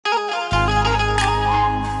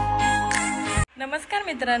नमस्कार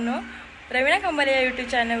मित्रांनो, रवीना खंबाले या यूट्यूब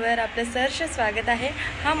चॅनलवर आपलं सहर्ष स्वागत आहे।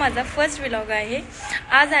 हा माझा फर्स्ट व्लॉग आहे।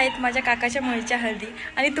 आज आहेत माझ्या काकाच्या मुलीच्या हळदी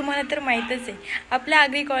आणि तुम्हाला तर माहीतच आहे आपल्या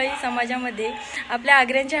आगरी कोळी समाजामध्ये आपल्या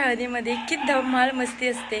आगऱ्यांच्या हळदीमध्ये किती धमाल मस्ती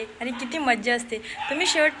असते आणि किती मज्जा असते। तुम्ही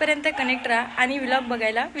शेवटपर्यंत कनेक्ट राहा आणि व्लॉग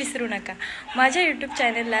बघायला विसरू नका। माझ्या यूट्यूब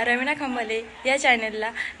चॅनलला रवीना खंबाले या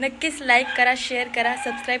चॅनलला नक्कीच लाईक करा, शेअर करा,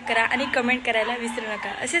 सबस्क्राईब करा आणि कमेंट करायला विसरू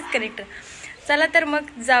नका। असेच कनेक्ट राहा। चला तर मग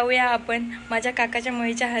जाऊया आपण माझ्या काकाच्या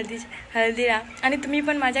मुलीच्या हळदीला आणि तुम्ही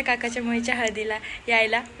पण माझ्या काकाच्या मुलीच्या हळदीला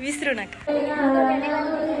यायला विसरू नका।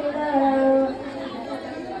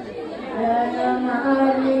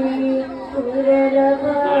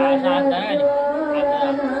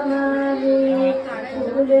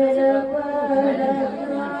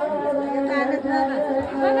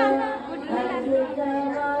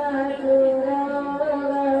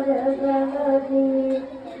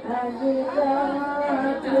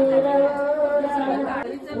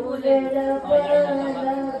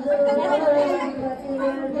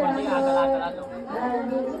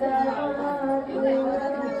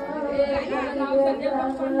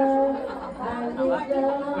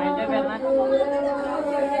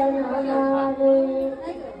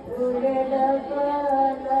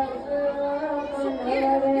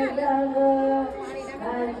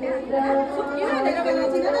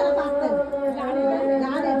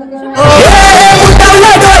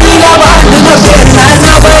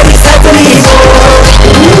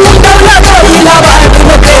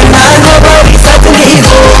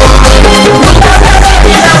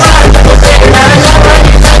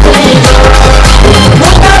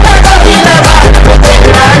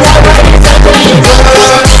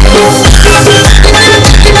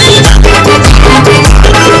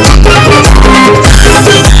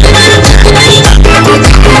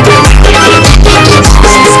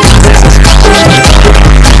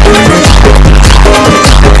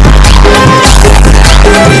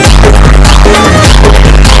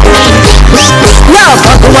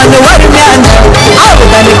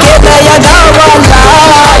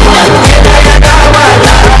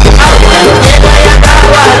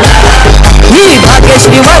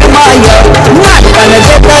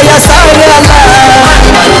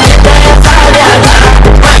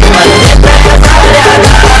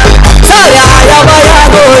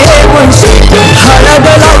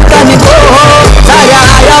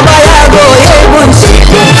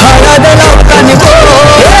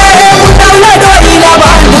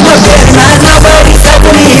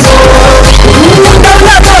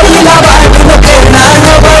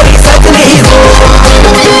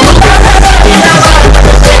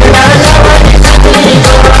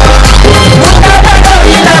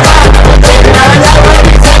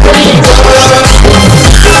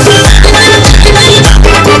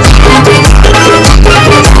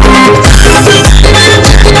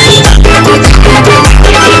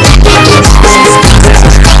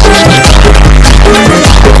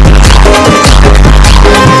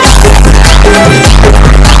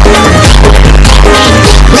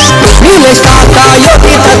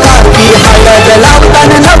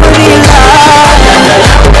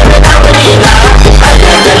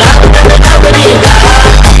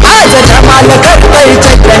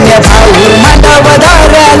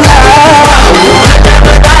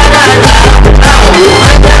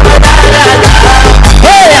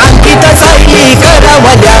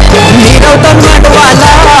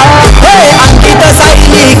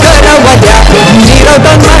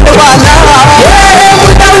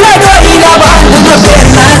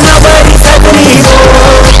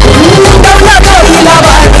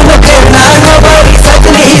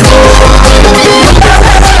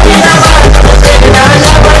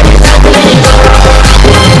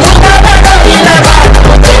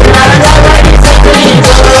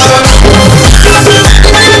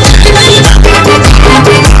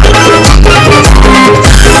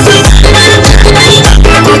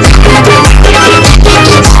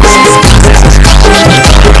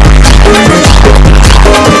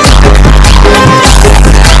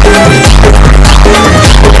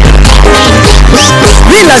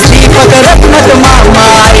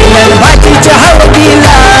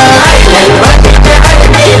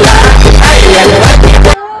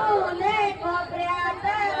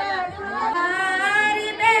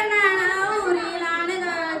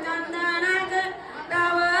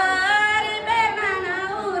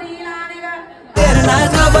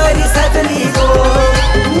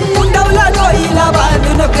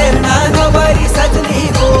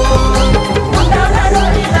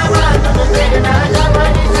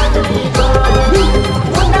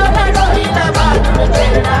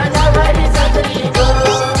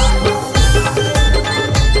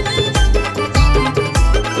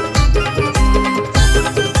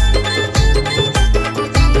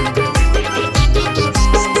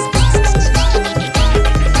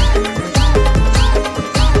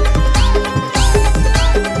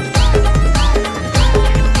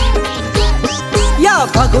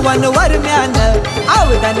 भगवान वरम्यान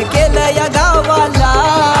अवदान केलं या गावाला.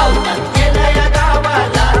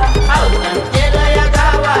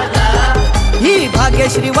 ही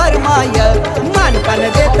भाग्यश्री वर्माय मानपान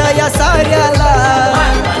देत या साऱ्याला.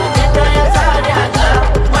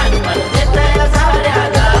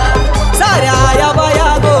 साऱ्या आया बाया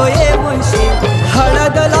गोये मुंशी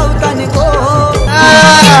हळद लावतानी गो.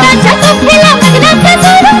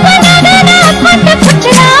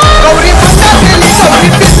 गौरी पुसारली गौरी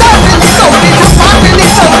पिसारली गौरी झुपारली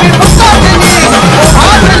गौरी पुसारली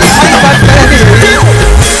हारली आई बसली.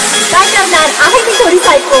 काय करणार आहे ती थोडी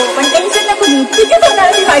सायको पण टेन्शन नको घेऊ तिचीच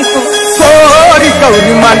होणार ती बायको. सोरी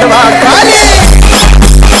गौरी मांडवा खाली.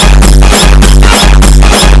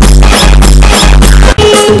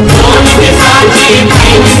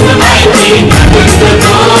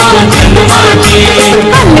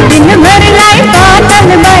 दिन भरलाय पातल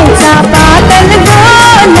बायचा पातल गो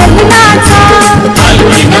लग्नाचा.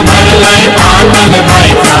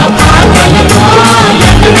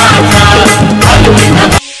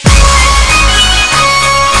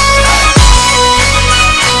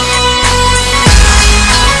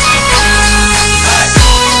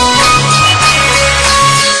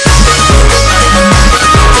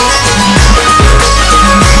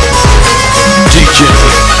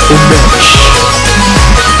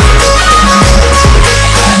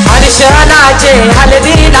 हर्षणाचे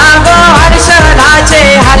हलदी लागो हर्षणाचे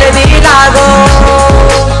हलदी लागो.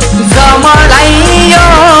 जमलाइयो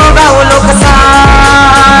गाव लोक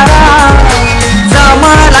सारा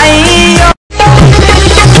जमलाइयो.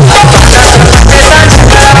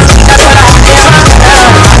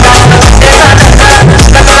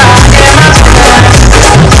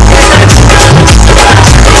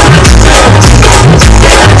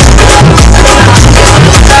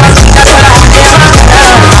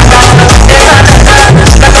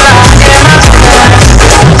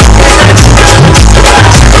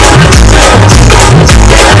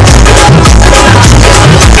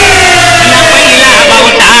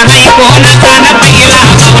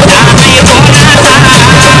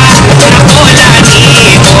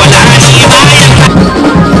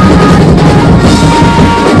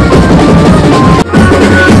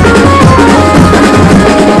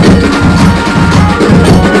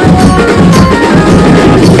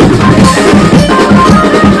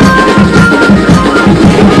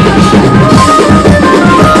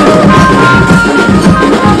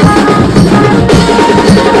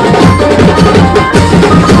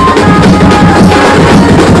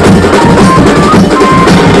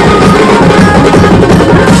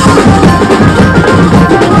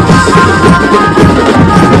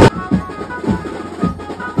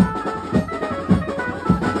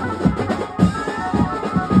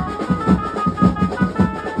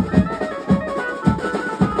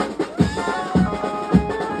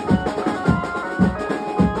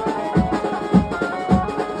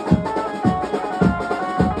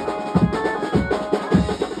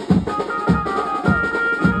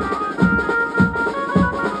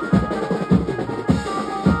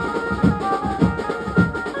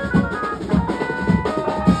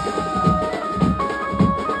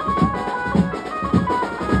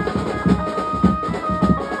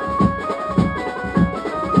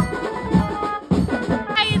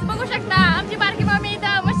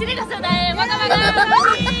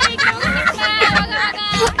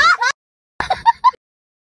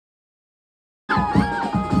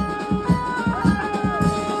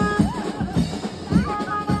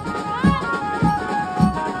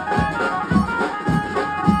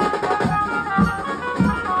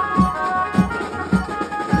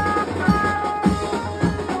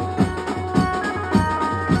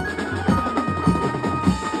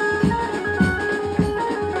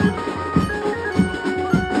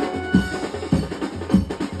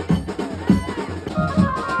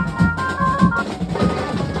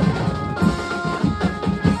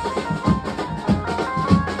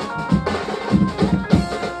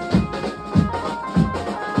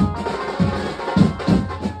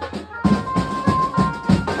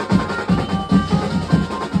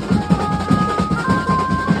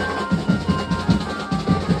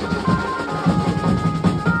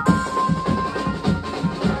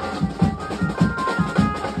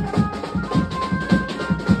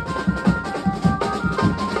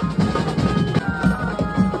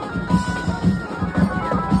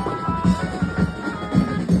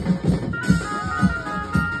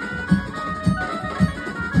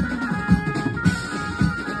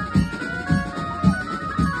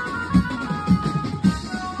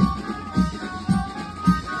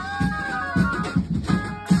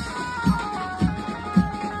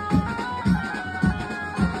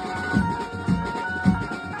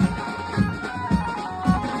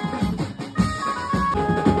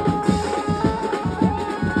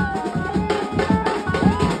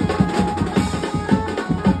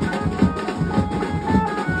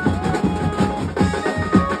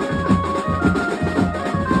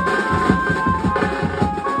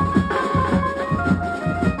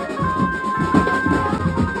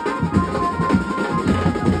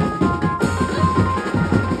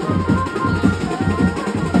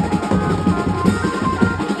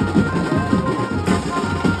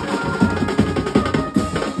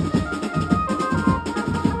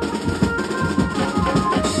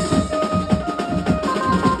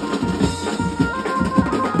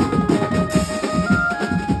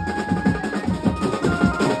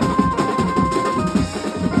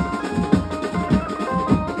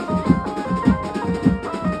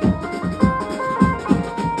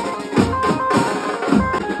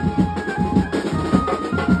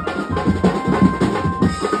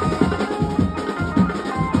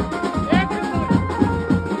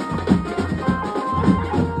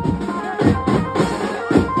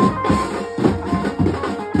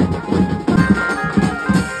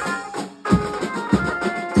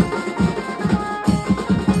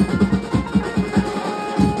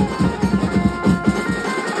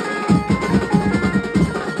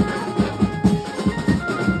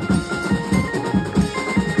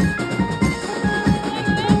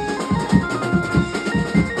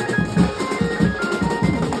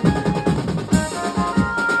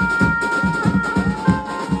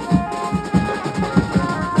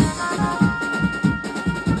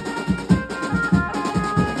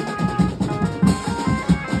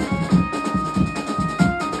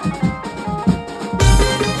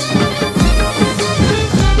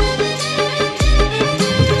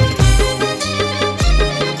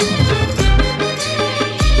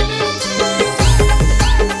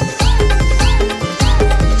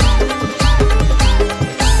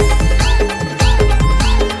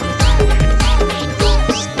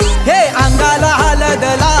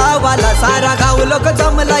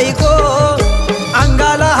 जमलाई गो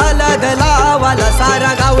अंगाला हलद लावाला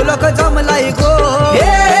सारा गाव लोक जमलाई गो हे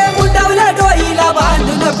मुंडवला डोईला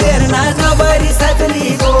बांधून पेरणा नवरी सजली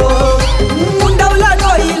गो मुंडवला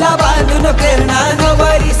डोईला बांधून पेरणा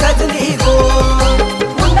नवरी सजली गो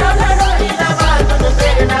मुंडवला डोरीला बांधून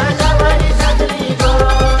पेरणा नवरी सजली गो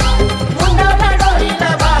मुंडवला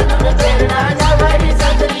डोरीला बांधून पेरणा नवरी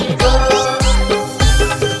सजली गो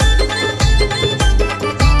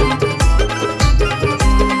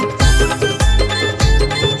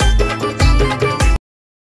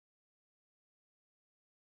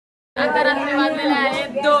आता रात्री वाजलेले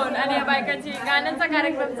आहेत 2 आणि या बायकांची गाण्यांचा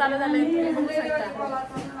कार्यक्रम चालू झालाय तुम्ही बघू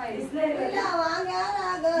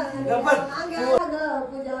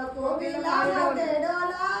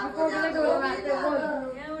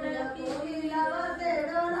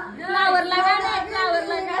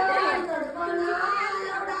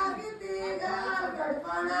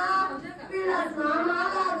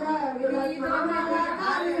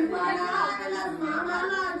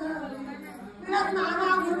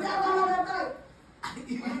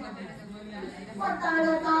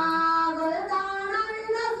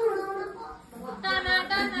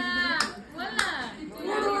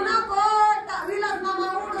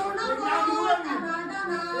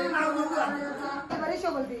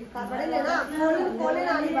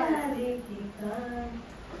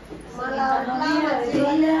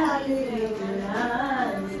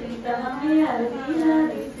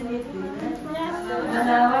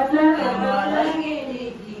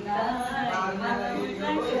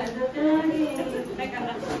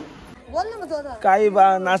काही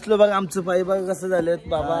बा नाचलो बघ आमचं पायी बघ कसं झालं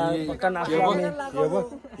बाबा पक्का नाचलो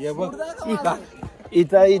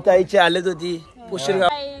इथं आलेत होती पुशीर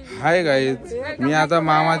हाय गाईज मी आता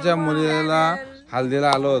मामाच्या मुलीला हल्दीला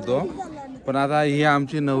आलो होतो पण आता ही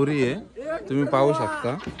आमची नवरी आहे तुम्ही पाहू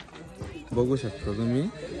शकता बघू शकता तुम्ही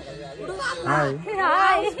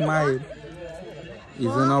हाय स्माईल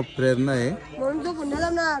हिचं नाव प्रेरणा आहे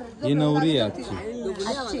ही नवरी आहे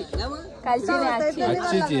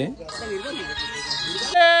आजचीच आहे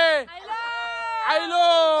आयलो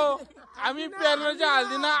आम्ही प्रेरणाच्या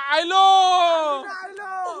हल्दीना आयलो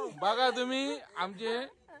बघा तुम्ही आमचे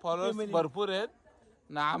फॉलोअर्स भरपूर आहेत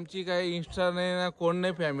ना आमची काही इंस्टा नाही ना कोण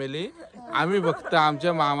नाही फॅमिली आम्ही फक्त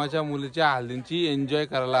आमच्या मामाच्या मुलीच्या हल्दींची एन्जॉय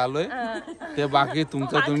करायला आलोय ते बाकी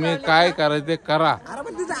तुमचं तुम्ही काय करायचं ते करा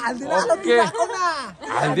ओके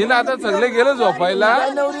हल्दीला आता सगळे गेलो झोपायला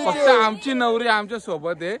फक्त आमची नवरी आमच्या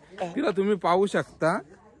सोबत आहे तिला तुम्ही पाहू शकता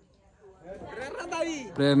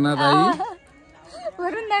प्रेरणाताई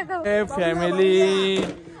फॅमिली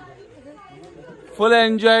फुल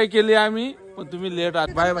एन्जॉय केली आम्ही पण तुम्ही लेट आहात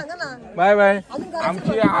बाय बाय बाय बाय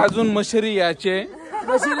आमची अजून मशरी याचे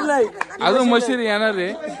अजून मशरी येणार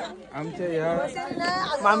आहे आमच्या या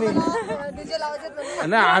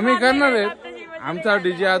नाही आम्ही करणार आहेत आमचा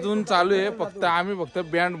डीजे अजून चालू आहे फक्त आम्ही फक्त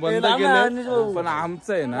बँड बंद केलं पण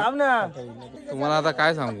आमचं आहे ना तुम्हाला आता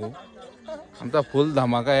काय सांगू आमचा फुल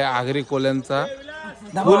धमाका आहे आगरी कोल्यांचा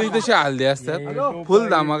फुल इथे हल्दी असतात फुल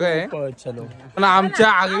धमाका आहे पण आमच्या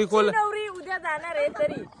आगरी कोल्या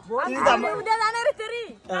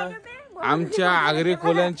आमच्या आगरी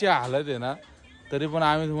कोल्यांची हालत आहे ना तरी पण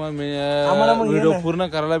आम्ही तुम्हाला व्हिडिओ पूर्ण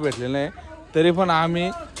करायला भेटले नाही तरी पण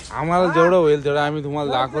आम्हाला जेवढं होईल तेवढं आम्ही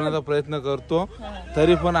तुम्हाला दाखवण्याचा प्रयत्न करतो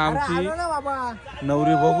तरी पण आमची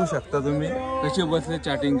नवरी बघू शकता तुम्ही कशी बसले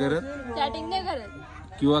चॅटिंग करत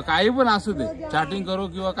किंवा काही पण असू दे चॅटिंग करू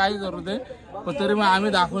किंवा काही करू दे पण तरी पण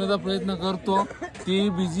आम्ही दाखवण्याचा प्रयत्न करतो ती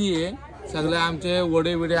बिझी आहे सगळे आमचे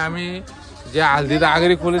वडे बिडे आम्ही जे हल्दीत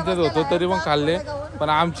आगरी खोलीतच होतो तरी पण खाल्ले पण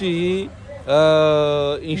आमची ही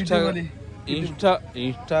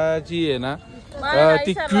इंस्टाची आहे ना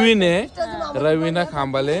ती क्वीन आहे रवीना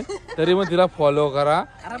खांबाले तरी पण तिला फॉलो करा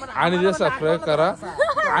आणि तिला सबस्क्राईब करा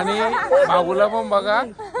आणि बाबूला पण बघा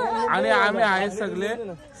आणि आम्ही आहे सगळे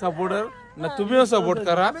सपोर्टर ना तुम्ही सपोर्ट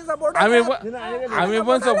करा आम्ही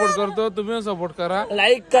पण सपोर्ट करतो तुम्ही पण सपोर्ट करा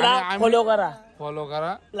लाईक करा फॉलो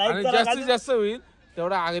करा आणि जास्तीत जास्त होईल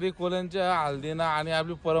तेवढा आगरी कोल्यांच्या हल्दीना आणि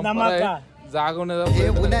आपली परंपरा आहे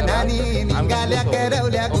जागवण्याचा निघाल्या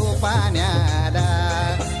करवल्या गोपाण्याला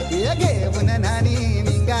घेऊन नानी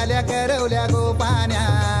निघाल्या करवल्या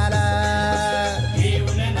गोपाण्याला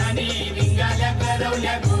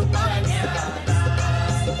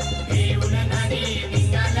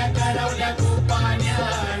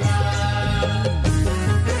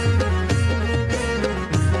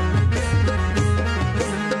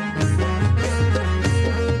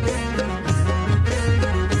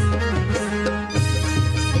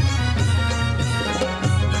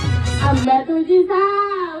आंब्या तुझी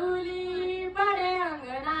सावली पडे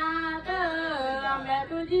अंगणात आंब्या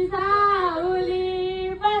तुझी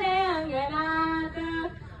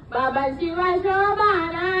शिवाय शोभा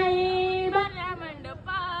नाही बऱ्या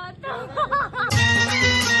मंडपात.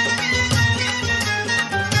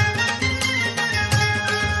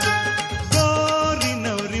 गोरी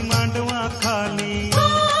नवरी मांडवा खाली,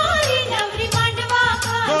 गोरी नवरी मांडवा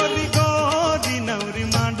खाली, गोरी नवरी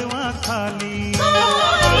मांडवा खाली,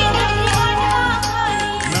 गोरी नवरी मांडवा खाली.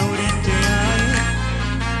 नवरीचे आई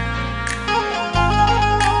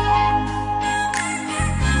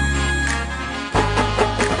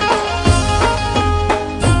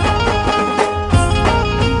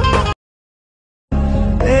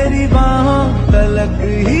तेरी बाहों तलक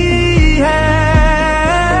ही है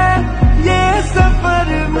ये सफर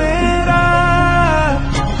मेरा.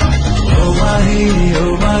 ओ माही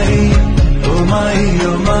ओ माही ओ माही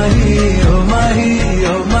ओ माही ओ माही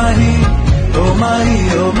ओ माही ओ माही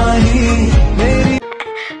ओ माही मेरी.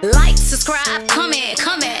 Like, subscribe, comment.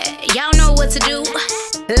 Y'all know what to do.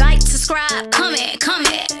 Like, subscribe,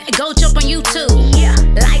 comment. Go jump on YouTube.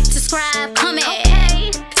 Like, subscribe,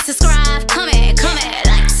 comment. Subscribe, comment.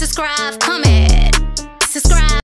 Like, subscribe, comment.